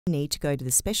need to go to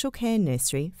the special care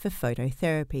nursery for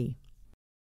phototherapy.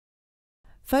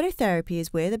 Phototherapy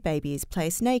is where the baby is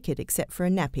placed naked except for a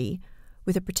nappy,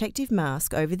 with a protective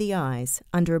mask over the eyes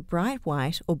under a bright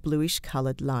white or bluish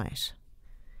coloured light.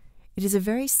 It is a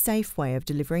very safe way of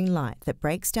delivering light that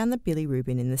breaks down the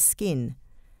bilirubin in the skin,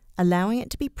 allowing it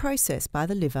to be processed by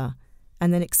the liver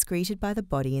and then excreted by the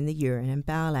body in the urine and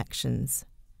bowel actions.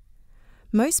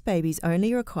 Most babies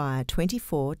only require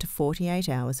 24 to 48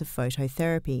 hours of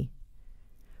phototherapy.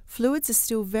 Fluids are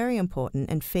still very important,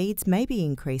 and feeds may be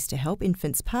increased to help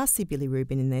infants pass the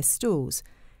bilirubin in their stools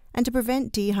and to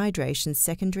prevent dehydration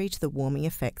secondary to the warming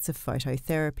effects of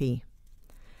phototherapy.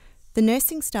 The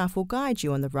nursing staff will guide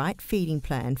you on the right feeding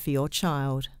plan for your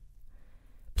child.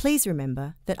 Please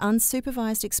remember that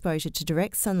unsupervised exposure to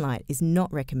direct sunlight is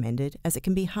not recommended, as it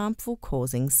can be harmful,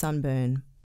 causing sunburn.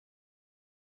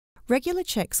 Regular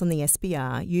checks on the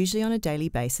SBR, usually on a daily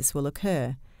basis, will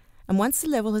occur, and once the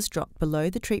level has dropped below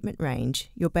the treatment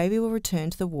range, your baby will return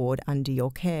to the ward under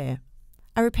your care.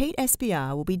 A repeat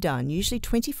SBR will be done usually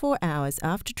 24 hours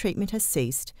after treatment has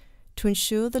ceased to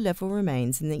ensure the level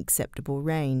remains in the acceptable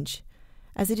range,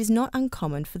 as it is not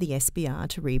uncommon for the SBR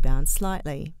to rebound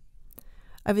slightly.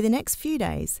 Over the next few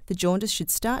days, the jaundice should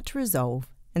start to resolve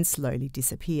and slowly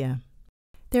disappear.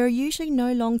 There are usually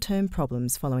no long-term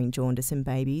problems following jaundice in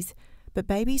babies, but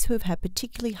babies who have had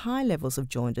particularly high levels of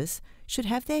jaundice should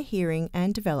have their hearing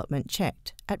and development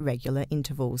checked at regular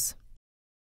intervals.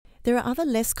 There are other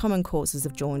less common causes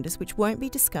of jaundice which won't be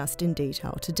discussed in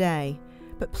detail today,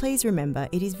 but please remember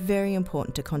it is very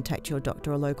important to contact your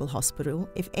doctor or local hospital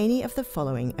if any of the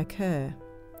following occur.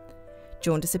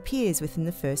 Jaundice appears within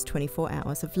the first 24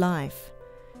 hours of life.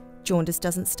 Jaundice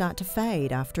doesn't start to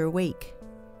fade after a week.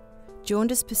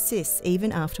 Jaundice persists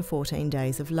even after 14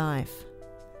 days of life.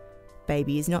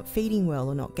 Baby is not feeding well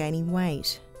or not gaining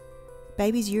weight.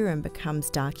 Baby's urine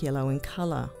becomes dark yellow in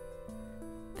colour.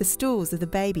 The stools of the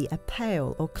baby are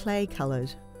pale or clay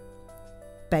coloured.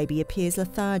 Baby appears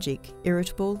lethargic,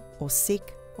 irritable or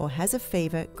sick, or has a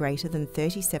fever greater than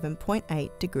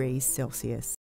 37.8 degrees Celsius.